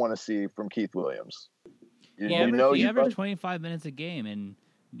 That's what I want to see from Keith Williams. He averaged 25 minutes a game, and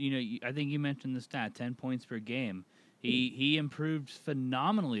I think you mentioned the stat: 10 points per game. He improved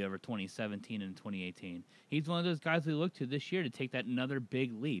phenomenally over 2017 and 2018. He's one of those guys we look to this year to take that another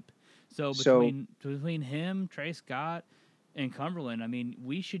big leap. So between him, Trey Scott, and Cumberland, I mean,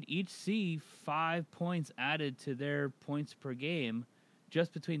 we should each see 5 points added to their points per game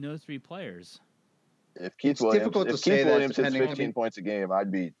just between those three players. If Keith Williams hits 15 points a game,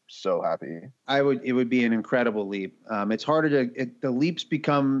 I'd be so happy. It would be an incredible leap. It's harder the leaps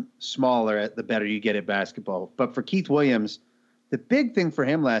become smaller the better you get at basketball. But for Keith Williams, the big thing for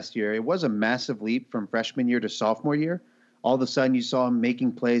him last year, it was a massive leap from freshman year to sophomore year. All of a sudden you saw him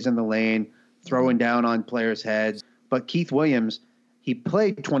making plays in the lane, throwing down on players' heads. But Keith Williams, he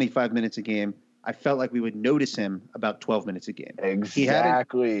played 25 minutes a game. I felt like we would notice him about 12 minutes a game.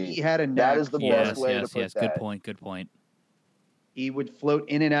 Exactly. He had a knack. That is the best way to put that. Good point. He would float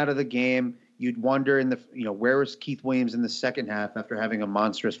in and out of the game. You'd wonder where was Keith Williams in the second half after having a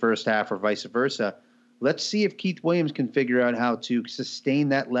monstrous first half or vice versa. Let's see if Keith Williams can figure out how to sustain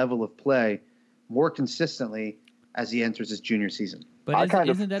that level of play more consistently as he enters his junior season. But I kind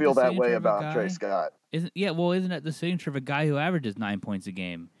of feel that way about Trey Scott. Isn't that the signature of a guy who averages 9 points a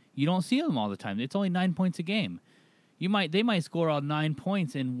game? You don't see them all the time. It's only 9 points a game. They might score all 9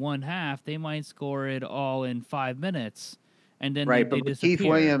 points in one half. They might score it all in 5 minutes, and then they with disappear.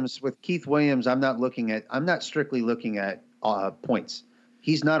 Keith Williams, I'm not strictly looking at points.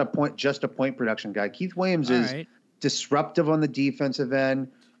 He's not just a point production guy. Keith Williams is disruptive on the defensive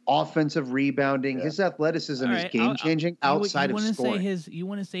end, offensive rebounding. Yeah. His athleticism is game changing outside of scoring. You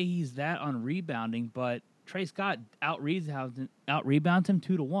want to say he's that on rebounding, but Trey Scott out rebounds him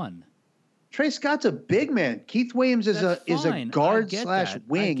 2-1. Trey Scott's a big man. Keith Williams is a guard /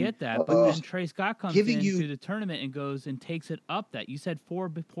 wing. I get that, but then Trey Scott comes into the tournament and goes and takes it up. That you said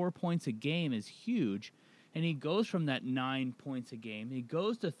 4 points a game is huge. and he goes from that 9 points a game, he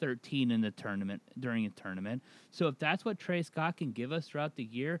goes to 13 in the tournament during a tournament. So if that's what Trey Scott can give us throughout the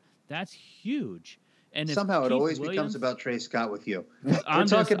year, that's huge. And if Somehow it Keith always Williams, becomes about Trey Scott with you. I'm We're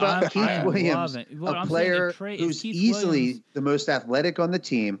talking about Keith I'm Williams, loving- what a I'm saying, player if Trey- if who's Keith easily Williams- the most athletic on the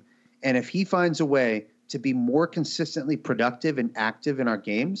team. And if he finds a way to be more consistently productive and active in our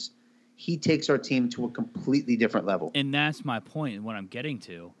games, he takes our team to a completely different level. And that's my point. And what I'm getting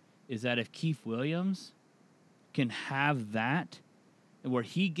to is that if Keith Williams can have that, where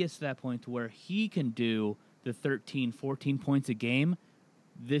he gets to that point to where he can do the 13, 14 points a game,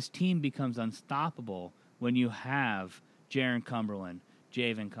 this team becomes unstoppable when you have Jaron Cumberland,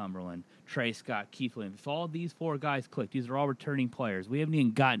 Javen Cumberland, Trey Scott, Keith Williams. If all these 4 guys click, these are all returning players. We haven't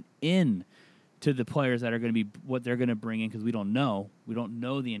even gotten in to the players that are going to be what they're going to bring in because we don't know. We don't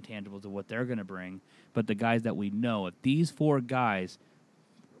know the intangibles of what they're going to bring. But the guys that we know, if these 4 guys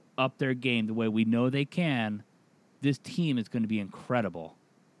up their game the way we know they can, this team is going to be incredible.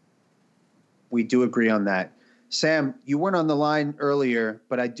 We do agree on that. Sam, you weren't on the line earlier,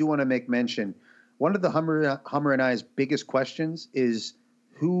 but I do want to make mention. One of the Hummer and I's biggest questions is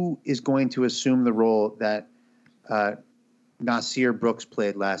who is going to assume the role that Nasir Brooks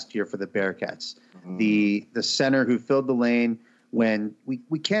played last year for the Bearcats. The center who filled the lane when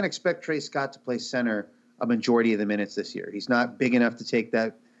we can't expect Trey Scott to play center a majority of the minutes this year. He's not big enough to take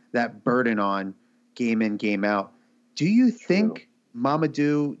that burden on game in, game out. Do you think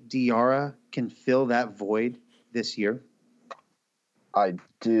Mamadou Diarra can fill that void this year? I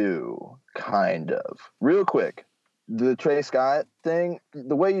do, kind of. Real quick, the Trey Scott thing,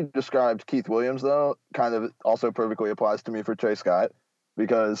 the way you described Keith Williams, though, kind of also perfectly applies to me for Trey Scott,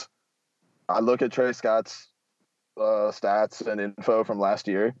 because I look at Trey Scott's stats and info from last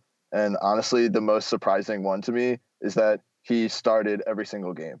year, and honestly, the most surprising one to me is that he started every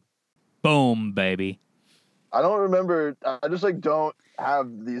single game. Boom, baby. I don't remember. I just don't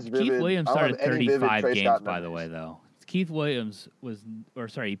have these vivid. Keith Williams I don't started have any vivid 35 Trey games, Scott by the memories. way, though. Keith Williams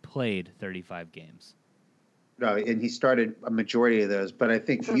he played 35 games. No, and he started a majority of those. But I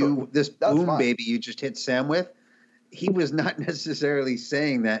think this That's boom fine. baby you just hit Sam with, he was not necessarily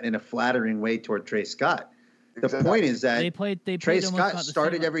saying that in a flattering way toward Trey Scott. The Exactly. point is that They played Trey almost Scott about the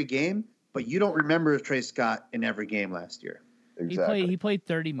started same- every game, but you don't remember Trey Scott in every game last year. Exactly. He played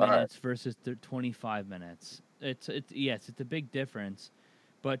 30 All right. minutes versus 25 minutes. It's a big difference.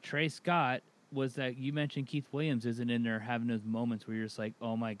 But Trey Scott was that you mentioned Keith Williams isn't in there having those moments where you're just like,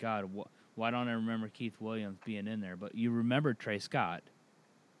 oh my God, why don't I remember Keith Williams being in there? But you remember Trey Scott.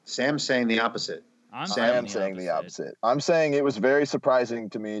 Sam's saying the opposite. I'm I am saying the opposite. I'm saying it was very surprising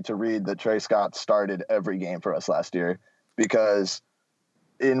to me to read that Trey Scott started every game for us last year, because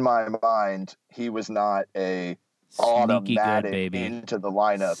in my mind, he was not a Sneaky good, automatic baby. into the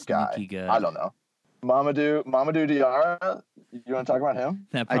lineup guy. Sneaky good. I don't know. Mamadou Diarra, you want to talk about him?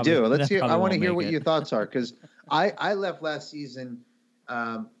 That I probably- do. Let's that hear. I probably want to won't hear make what it. your thoughts are, because I left last season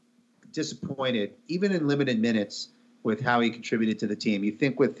disappointed, even in limited minutes, with how he contributed to the team. You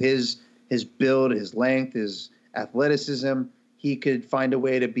think with his build, his length, his athleticism, he could find a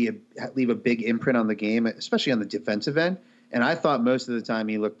way to leave a big imprint on the game, especially on the defensive end. And I thought most of the time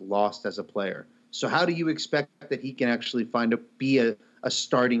he looked lost as a player. So how do you expect that he can actually be a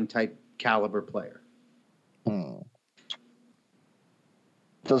starting type caliber player?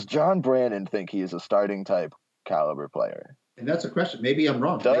 Does John Brandon think he is a starting type caliber player? And that's a question. Maybe I'm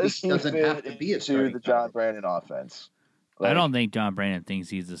wrong. Maybe Does he he doesn't fit have to be a into starting the John caliber. Brandon offense? I don't think John Brandon thinks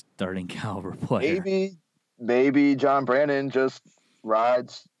he's a starting caliber player. Maybe John Brandon just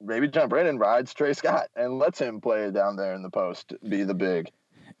rides. Maybe John Brandon rides Trey Scott and lets him play down there in the post, be the big.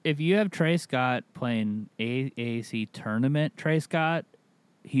 If you have Trey Scott playing AAC tournament, Trey Scott,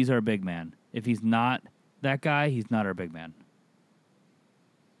 he's our big man. If he's not that guy, he's not our big man.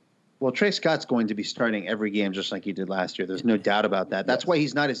 Well, Trey Scott's going to be starting every game just like he did last year. There's no doubt about that. That's why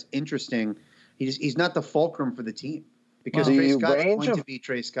he's not as interesting. He's not the fulcrum for the team, because Well, Trey the Scott's range going of- to be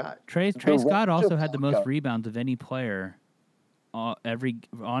Trey Scott. Trey range Scott of also had the most outcome. rebounds of any player on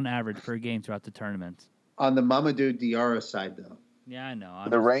average per game throughout the tournament. On the Mamadou Diarra side, though, Yeah, I know.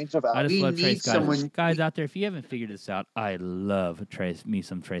 The range of I just We love Trey need Scott. someone- Guys out there, if you haven't figured this out, I love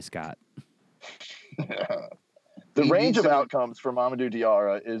some Trey Scott. the We range need of someone- outcomes for Mamadou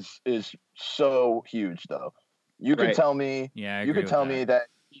Diarra is so huge, though. You could Right. tell me. Yeah, I You agree could with tell that. me that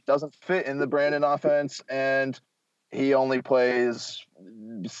he doesn't fit in the Brandon offense, and he only plays,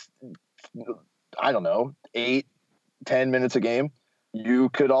 I don't know, 8-10 minutes a game. You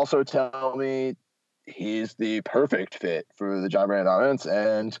could also tell me he's the perfect fit for the John Brandon offense,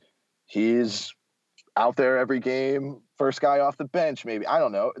 and he's out there every game first guy off the bench, maybe. I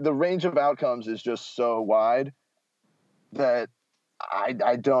don't know. The range of outcomes is just so wide that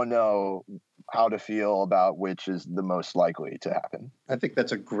I don't know how to feel about which is the most likely to happen. I think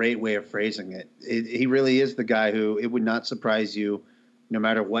that's a great way of phrasing it. He really is the guy who it would not surprise you no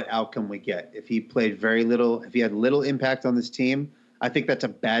matter what outcome we get. If he played very little, if he had little impact on this team, I think that's a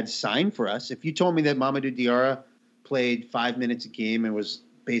bad sign for us. If you told me that Mamadou Diarra played 5 minutes a game and was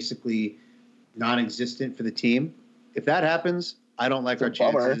basically non-existent for the team, if that happens, I don't like our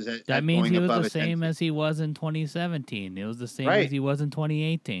chances. That means he was the same as he was in 2017. It was the same as he was in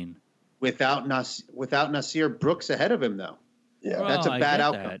 2018. Without Nasir Brooks ahead of him, though. Yeah, Well, that's a bad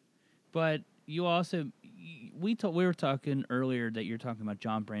outcome. that. But you also, we were talking earlier that you're talking about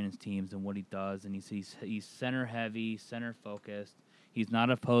John Brannon's teams and what he does, and he's center heavy, center focused. He's not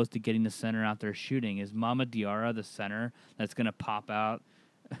opposed to getting the center out there shooting. Is Mama Diarra the center that's going to pop out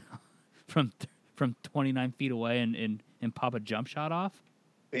from 29 feet away and pop a jump shot off?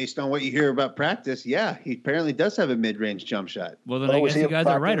 Based on what you hear about practice, yeah, he apparently does have a mid-range jump shot. Well, then I guess you guys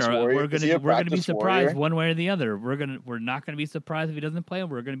are right. We're gonna be surprised warrior? one way or the other. We're not gonna be surprised if he doesn't play, and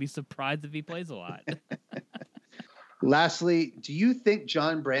we're gonna be surprised if he plays a lot. Lastly, do you think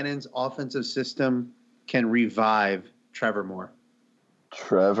John Brannon's offensive system can revive Trevor Moore?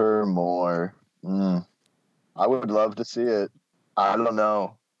 Trevor Moore. I would love to see it. I don't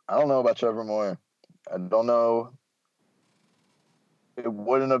know. I don't know about Trevor Moore. I don't know. It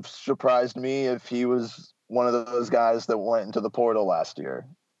wouldn't have surprised me if he was one of those guys that went into the portal last year.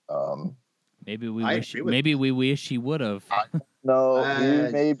 Maybe we wish he would have. No,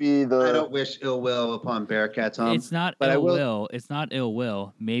 he may be the. I don't wish ill will upon Bearcats. It's not ill will. It's not ill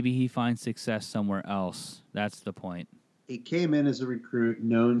will. Maybe he finds success somewhere else. That's the point. He came in as a recruit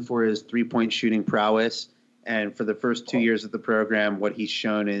known for his three-point shooting prowess, and for the first 2 years of the program, what he's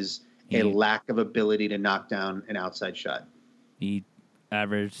shown is a lack of ability to knock down an outside shot. He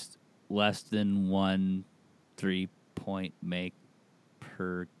averaged less than 1 3-point make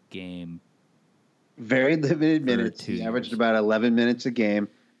per game. Very limited minutes. For 2 He averaged years. about 11 minutes a game.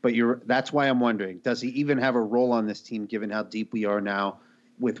 But that's why I'm wondering, does he even have a role on this team given how deep we are now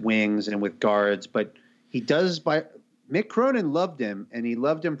with wings and with guards? But he does. Mick Cronin loved him, and he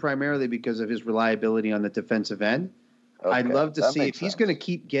loved him primarily because of his reliability on the defensive end. Okay, I'd love to that see makes if he's sense. going to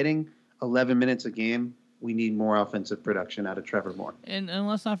keep getting 11 minutes a game. We need more offensive production out of Trevor Moore. And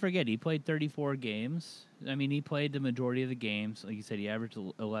let's not forget, he played 34 games. I mean, he played the majority of the games. Like you said, he averaged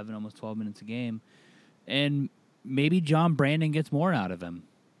 11, almost 12 minutes a game. And maybe John Brannon gets more out of him.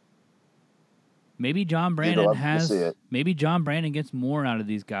 Maybe John Brannon Maybe John Brannon gets more out of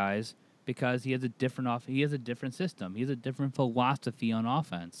these guys because he has a different system. He has a different philosophy on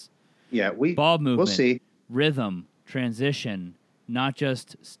offense. Yeah, Ball movement, we'll see. rhythm, transition, not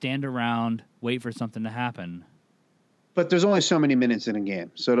just stand around, wait for something to happen. But there's only so many minutes in a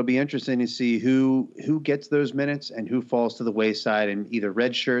game, so it'll be interesting to see who gets those minutes and who falls to the wayside and either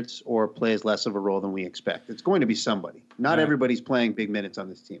red shirts or plays less of a role than we expect. It's going to be somebody. Not everybody's playing big minutes on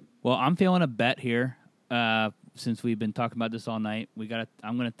this team. Well, I'm feeling a bet here. Since we've been talking about this all night,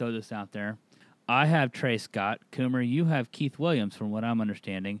 I'm going to throw this out there. I have Trey Scott. Coomer, you have Keith Williams, from what I'm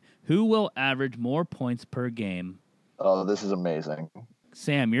understanding. Who will average more points per game? Oh, this is amazing.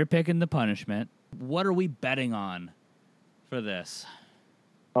 Sam, you're picking the punishment. What are we betting on for this?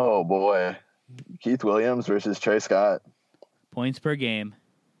 Oh, boy. Keith Williams versus Trey Scott. Points per game.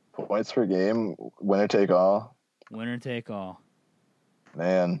 Points per game. Winner take all. Winner take all.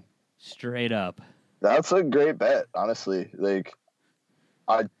 Man. Straight up. That's a great bet, honestly. Like,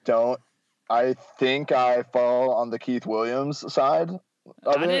 I think I fall on the Keith Williams side.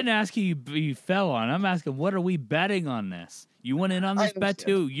 I didn't ask you fell on. I'm asking, what are we betting on this? You went in on this bet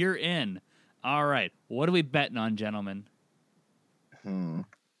too. You're in. All right. What are we betting on, gentlemen? All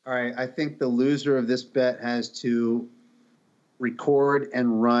right. I think the loser of this bet has to record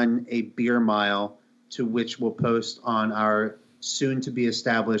and run a beer mile, to which we'll post on our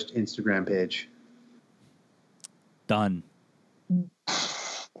soon-to-be-established Instagram page. Done.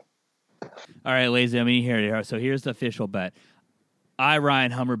 All right, ladies, I mean, here. So here's the official bet. I,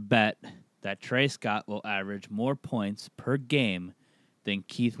 Ryan Hummer, bet that Trey Scott will average more points per game than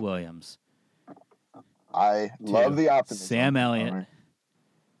Keith Williams. I love the optimism. Sam Elliott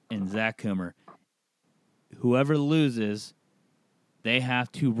and Zach Coomer. Whoever loses, they have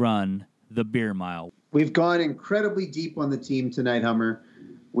to run the beer mile. We've gone incredibly deep on the team tonight, Hummer.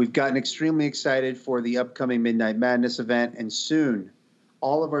 We've gotten extremely excited for the upcoming Midnight Madness event, and soon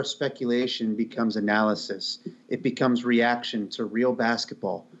all of our speculation becomes analysis. It becomes reaction to real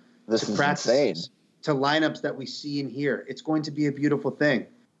basketball, This to is practices, insane. to lineups that we see and hear. It's going to be a beautiful thing.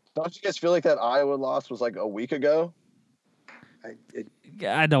 Don't you guys feel like that Iowa loss was like a week ago?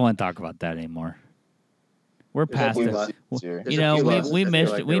 I don't want to talk about that anymore. We're past few it. losses this year. There's You a know, few we losses we I feel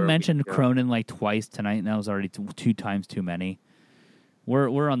missed like we they were mentioned weak, yeah. Cronin like twice tonight, and that was already two times too many.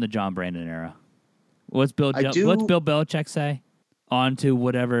 We're on the John Brandon era. What's Bill Belichick say? On to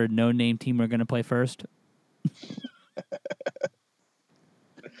whatever no-name team we're going to play first.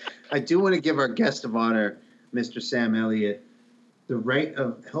 I do want to give our guest of honor, Mr. Sam Elliott, the right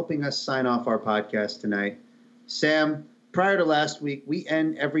of helping us sign off our podcast tonight. Sam, prior to last week, we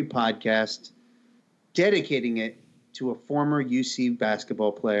end every podcast dedicating it to a former UC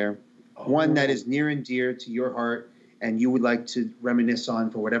basketball player, one that is near and dear to your heart and you would like to reminisce on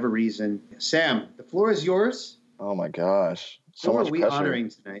for whatever reason. Sam, the floor is yours. Oh my gosh. So Who much are we pressure. honoring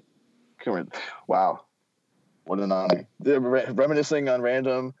tonight? Wow. What an honor. Reminiscing on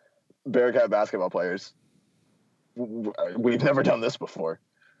random Bearcat basketball players. We've never done this before.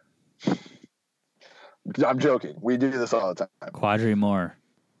 I'm joking. We do this all the time. Quadri Moore.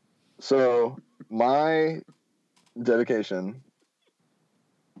 So my dedication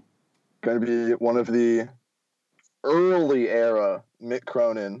going to be one of the early Mick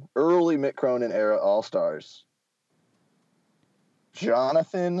Cronin era All-Stars. John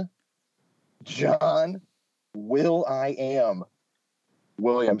Will.I.am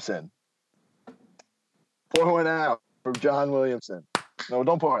Williamson. Pour one out for John Williamson. No,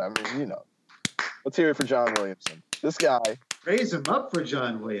 don't pour it. I mean, you know. Let's hear it for John Williamson. This guy. Raise him up for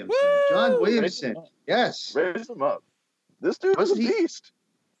John Williamson. John Williamson. Yes. Raise him up. This dude was a beast.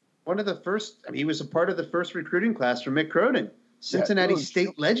 One of the first, he was a part of the first recruiting class for Mick Cronin, Cincinnati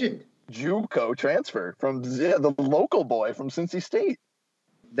State legend. JUCO transfer from the local boy from Cincy State.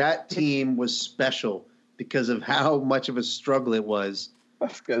 That team was special because of how much of a struggle it was. I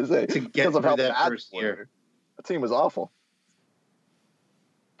was going to say, to get through that first year. That team was awful.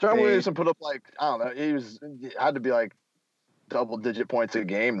 John Williamson put up I don't know, he had to be double-digit points a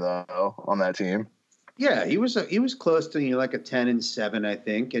game though on that team. Yeah, he was close to a 10-7, I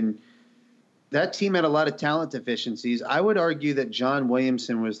think, and that team had a lot of talent deficiencies. I would argue that John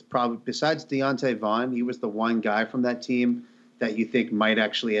Williamson was probably, besides Deontay Vaughn, he was the one guy from that team that you think might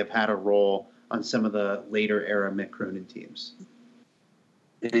actually have had a role on some of the later era Mick Cronin teams.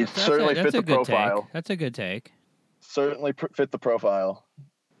 He certainly fit the profile. That's a good take. Certainly fit the profile.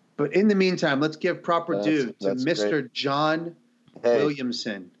 But in the meantime, let's give proper due to Mr. Great. John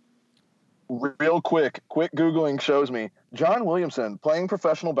Williamson. Real quick Googling shows me John Williamson playing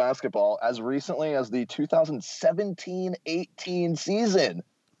professional basketball as recently as the 2017-18 season.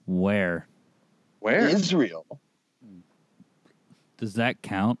 Where? Israel. Does that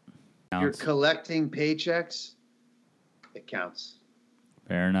count? You're collecting paychecks? It counts.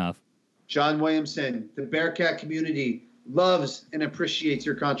 Fair enough. John Williamson, the Bearcat community loves and appreciates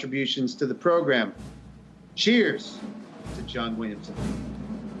your contributions to the program. Cheers to John Williamson.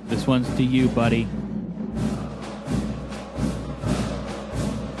 This one's to you, buddy.